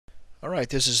Alright,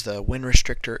 this is the wind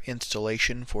restrictor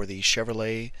installation for the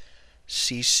Chevrolet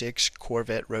C6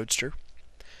 Corvette Roadster.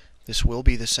 This will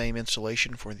be the same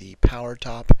installation for the power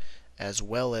top as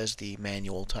well as the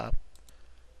manual top.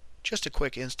 Just a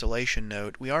quick installation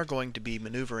note, we are going to be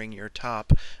maneuvering your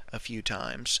top a few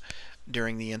times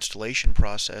during the installation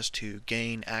process to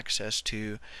gain access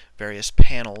to various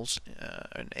panels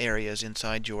and areas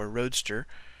inside your Roadster.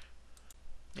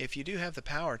 If you do have the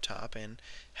power top and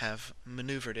have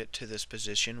maneuvered it to this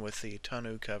position with the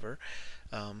tonneau cover,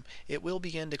 it will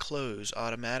begin to close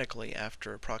automatically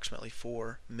after approximately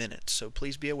 4 minutes, so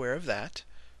please be aware of that.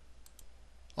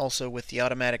 Also, with the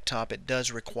automatic top, it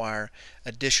does require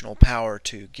additional power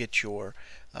to get your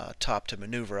top to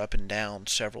maneuver up and down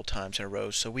several times in a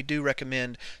row, so we do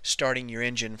recommend starting your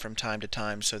engine from time to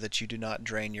time so that you do not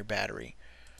drain your battery.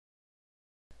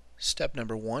 Step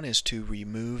number 1 is to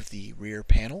remove the rear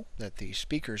panel that the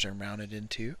speakers are mounted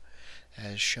into,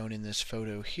 as shown in this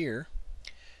photo here.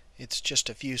 It's just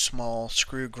a few small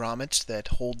screw grommets that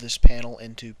hold this panel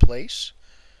into place,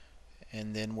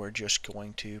 and then we're just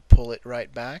going to pull it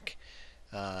right back.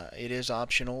 It is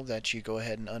optional that you go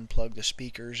ahead and unplug the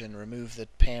speakers and remove the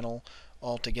panel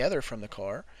altogether from the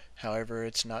car. However,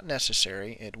 it's not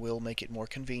necessary. It will make it more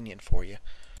convenient for you.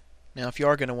 Now, if you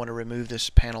are going to want to remove this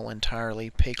panel entirely,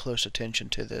 pay close attention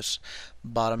to this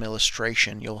bottom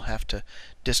illustration. You'll have to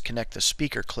disconnect the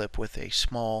speaker clip with a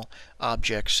small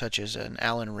object such as an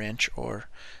Allen wrench or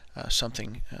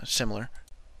something similar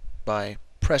by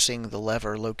pressing the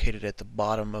lever located at the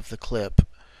bottom of the clip.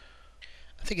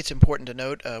 I think it's important to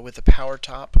note with the power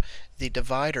top, the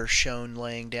divider shown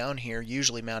laying down here,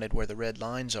 usually mounted where the red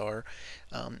lines are,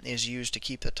 is used to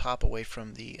keep the top away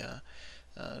from the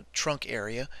trunk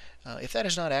area. If that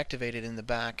is not activated in the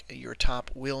back, your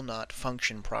top will not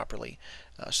function properly.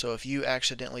 So if you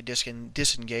accidentally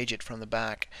disengage it from the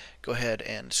back, go ahead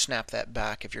and snap that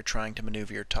back if you're trying to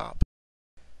maneuver your top.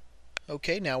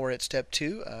 Okay, now we're at step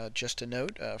 2. Just a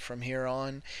note, from here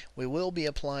on we will be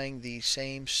applying the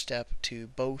same step to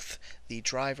both the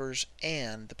driver's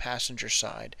and the passenger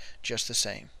side, just the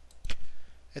same.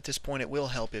 At this point, it will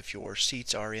help if your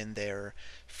seats are in their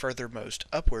furthermost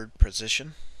upward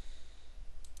position.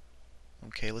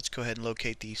 Okay, let's go ahead and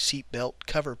locate the seat belt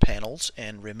cover panels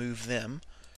and remove them.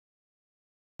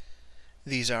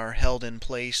 These are held in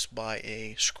place by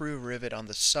a screw rivet on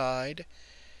the side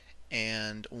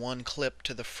and one clip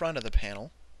to the front of the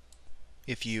panel.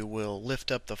 If you will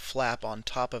lift up the flap on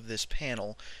top of this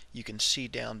panel, you can see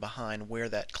down behind where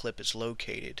that clip is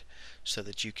located so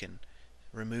that you can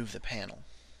remove the panel.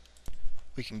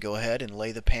 We can go ahead and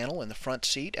lay the panel in the front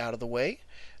seat out of the way.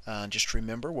 Just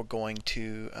remember, we're going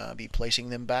to be placing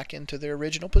them back into their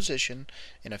original position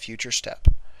in a future step.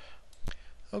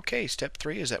 Okay, step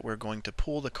 3 is that we're going to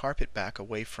pull the carpet back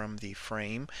away from the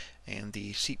frame and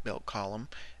the seatbelt column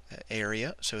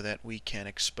area so that we can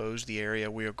expose the area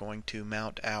we are going to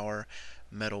mount our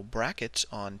metal brackets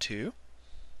onto.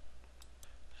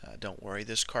 Don't worry,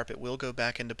 this carpet will go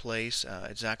back into place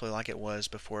exactly like it was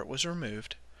before it was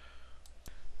removed.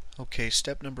 Okay,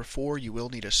 step number 4, you will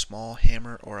need a small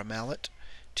hammer or a mallet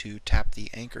to tap the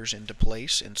anchors into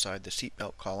place inside the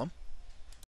seatbelt column.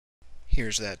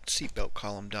 Here's that seatbelt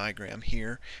column diagram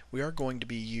here. We are going to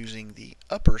be using the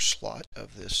upper slot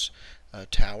of this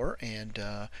tower, and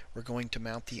we're going to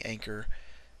mount the anchor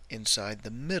inside the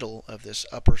middle of this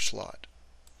upper slot.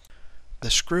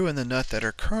 The screw and the nut that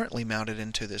are currently mounted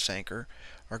into this anchor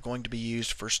are going to be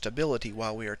used for stability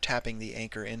while we are tapping the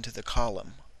anchor into the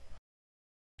column.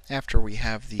 After we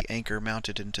have the anchor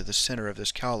mounted into the center of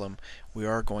this column, we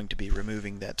are going to be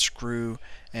removing that screw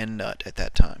and nut at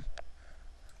that time.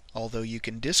 Although you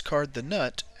can discard the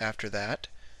nut after that,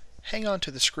 hang on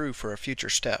to the screw for a future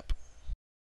step.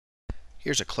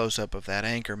 Here's a close-up of that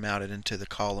anchor mounted into the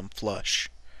column flush.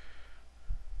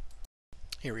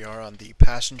 Here we are on the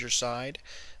passenger side,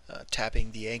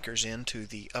 tapping the anchors into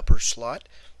the upper slot.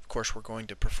 Of course, we're going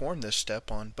to perform this step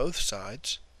on both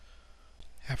sides.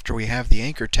 After we have the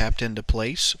anchor tapped into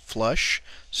place, flush,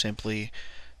 simply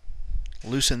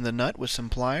loosen the nut with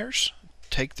some pliers,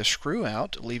 take the screw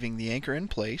out, leaving the anchor in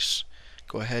place.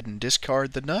 Go ahead and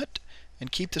discard the nut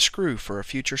and keep the screw for a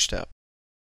future step.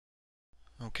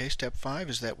 Okay, step 5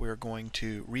 is that we're going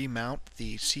to remount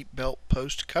the seatbelt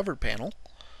post cover panel.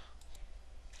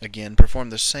 Again,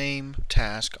 perform the same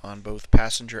task on both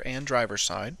passenger and driver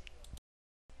side.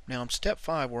 Now in step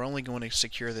 5, we're only going to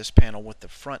secure this panel with the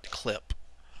front clip.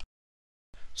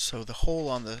 So the hole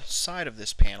on the side of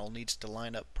this panel needs to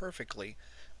line up perfectly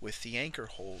with the anchor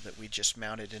hole that we just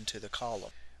mounted into the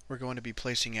column. We're going to be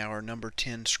placing our number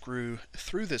 10 screw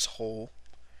through this hole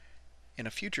in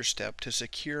a future step to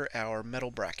secure our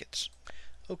metal brackets.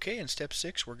 Okay, in step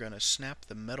 6 we're going to snap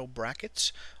the metal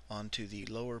brackets onto the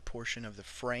lower portion of the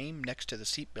frame next to the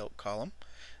seatbelt column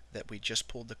that we just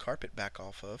pulled the carpet back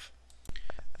off of.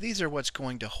 These are what's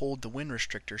going to hold the wind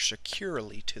restrictor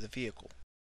securely to the vehicle.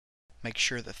 Make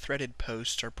sure the threaded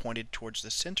posts are pointed towards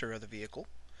the center of the vehicle.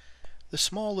 The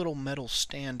small little metal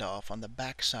standoff on the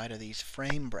back side of these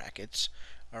frame brackets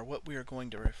are what we are going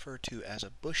to refer to as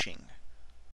a bushing.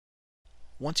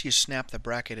 Once you snap the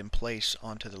bracket in place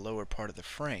onto the lower part of the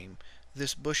frame,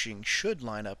 this bushing should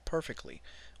line up perfectly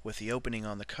with the opening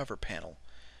on the cover panel,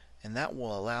 and that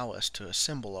will allow us to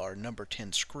assemble our number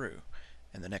 10 screw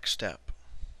in the next step.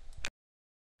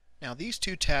 Now these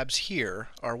two tabs here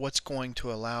are what's going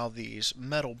to allow these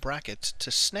metal brackets to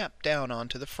snap down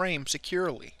onto the frame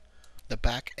securely. The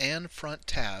back and front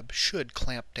tab should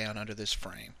clamp down under this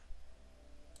frame.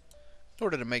 In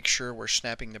order to make sure we're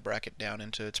snapping the bracket down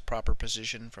into its proper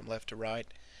position from left to right,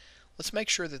 let's make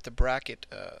sure that the bracket,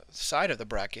 side of the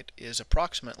bracket is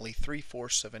approximately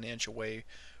 3/4 of an inch away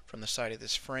from the side of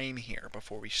this frame here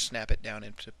before we snap it down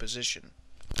into position.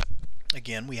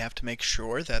 Again, we have to make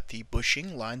sure that the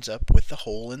bushing lines up with the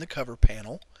hole in the cover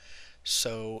panel.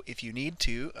 So if you need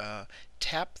to,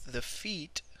 tap the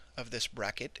feet of this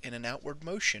bracket in an outward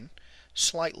motion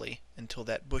slightly until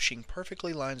that bushing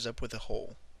perfectly lines up with the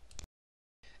hole.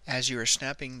 As you are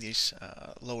snapping these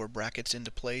lower brackets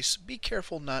into place, be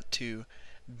careful not to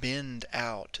bend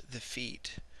out the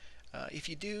feet. If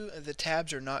you do, the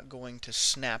tabs are not going to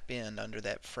snap in under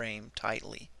that frame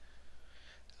tightly.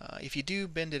 If you do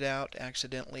bend it out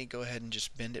accidentally, go ahead and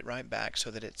just bend it right back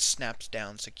so that it snaps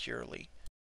down securely.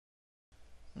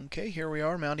 Okay, here we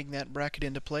are mounting that bracket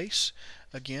into place.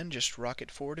 Again, just rock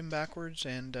it forward and backwards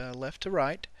and left to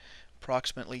right,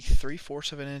 approximately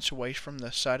 3/4 of an inch away from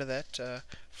the side of that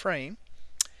frame,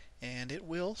 and it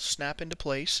will snap into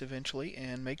place eventually.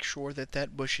 And make sure that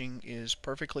that bushing is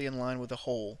perfectly in line with the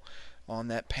hole on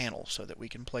that panel so that we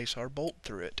can place our bolt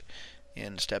through it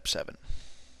in step 7.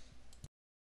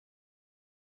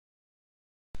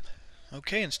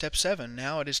 Okay, in step 7,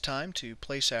 now it is time to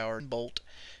place our bolt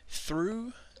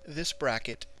through this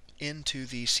bracket into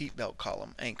the seatbelt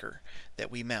column anchor that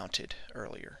we mounted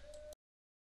earlier.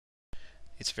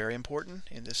 It's very important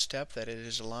in this step that it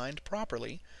is aligned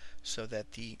properly so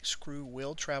that the screw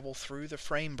will travel through the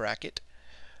frame bracket,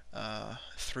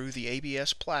 through the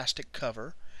ABS plastic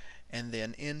cover, and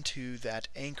then into that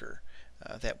anchor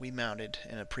that we mounted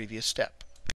in a previous step.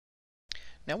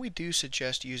 Now we do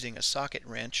suggest using a socket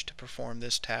wrench to perform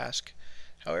this task.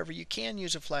 However, you can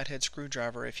use a flathead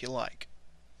screwdriver if you like.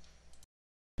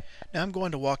 Now I'm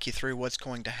going to walk you through what's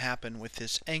going to happen with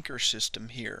this anchor system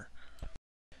here.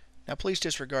 Now please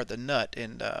disregard the nut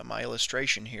in my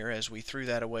illustration here, as we threw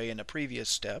that away in a previous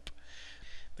step.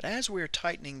 But as we're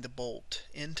tightening the bolt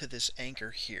into this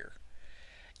anchor here,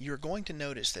 you're going to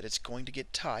notice that it's going to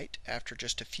get tight after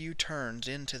just a few turns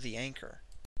into the anchor.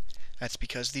 That's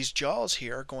because these jaws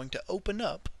here are going to open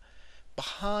up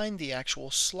behind the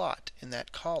actual slot in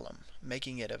that column,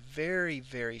 making it a very,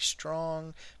 very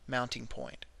strong mounting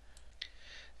point.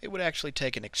 It would actually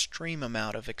take an extreme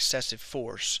amount of excessive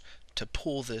force to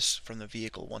pull this from the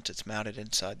vehicle once it's mounted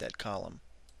inside that column.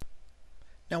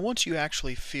 Now once you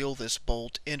actually feel this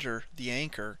bolt enter the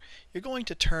anchor, you're going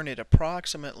to turn it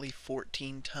approximately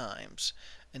 14 times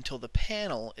until the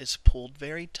panel is pulled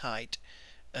very tight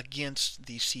against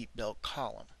the seatbelt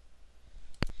column.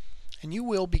 And you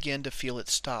will begin to feel it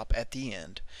stop at the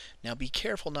end. Now be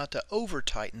careful not to over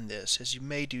tighten this, as you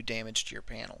may do damage to your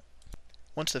panel.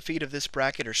 Once the feet of this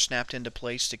bracket are snapped into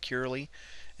place securely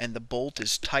and the bolt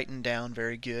is tightened down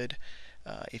very good,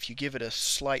 if you give it a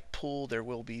slight pull, there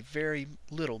will be very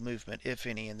little movement, if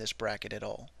any, in this bracket at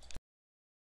all.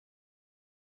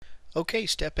 Okay,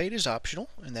 step 8 is optional,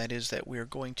 and that is that we're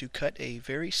going to cut a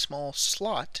very small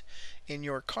slot in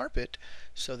your carpet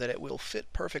so that it will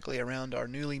fit perfectly around our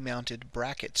newly mounted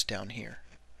brackets down here.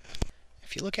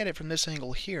 If you look at it from this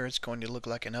angle here, it's going to look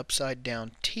like an upside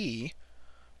down T.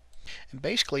 And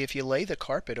basically, if you lay the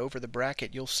carpet over the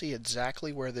bracket, you'll see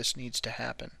exactly where this needs to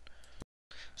happen.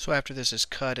 So after this is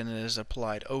cut and it is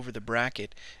applied over the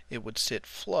bracket, it would sit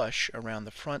flush around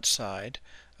the front side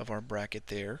of our bracket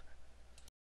there.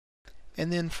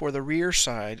 And then for the rear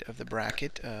side of the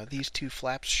bracket, these two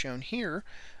flaps shown here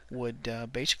would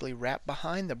basically wrap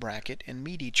behind the bracket and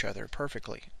meet each other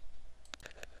perfectly.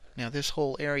 Now this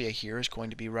whole area here is going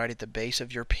to be right at the base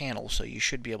of your panel, so you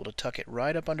should be able to tuck it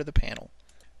right up under the panel.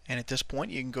 And at this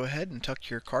point you can go ahead and tuck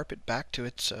your carpet back to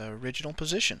its original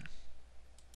position.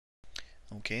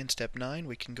 Okay, in step 9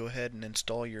 we can go ahead and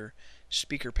install your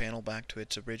speaker panel back to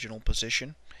its original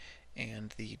position.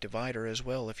 and the divider as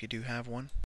well if you do have one.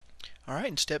 Alright,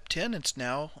 in step 10 it's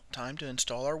now time to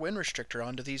install our wind restrictor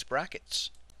onto these brackets.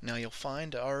 Now you'll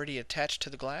find already attached to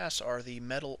the glass are the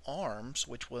metal arms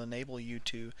which will enable you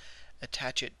to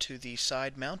attach it to the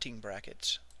side mounting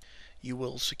brackets. You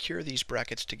will secure these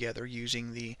brackets together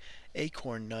using the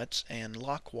acorn nuts and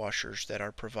lock washers that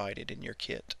are provided in your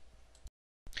kit.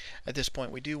 At this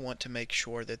point we do want to make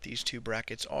sure that these two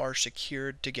brackets are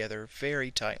secured together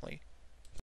very tightly.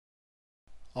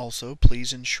 Also,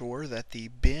 please ensure that the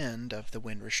bend of the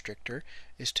wind restrictor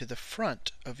is to the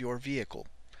front of your vehicle,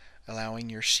 allowing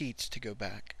your seats to go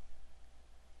back.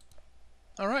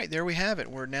 Alright, there we have it.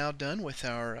 We're now done with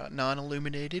our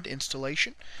non-illuminated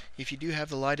installation. If you do have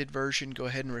the lighted version, go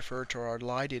ahead and refer to our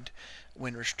lighted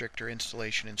wind restrictor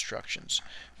installation instructions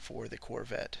for the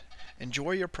Corvette.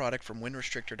 Enjoy your product from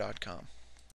WindRestrictor.com.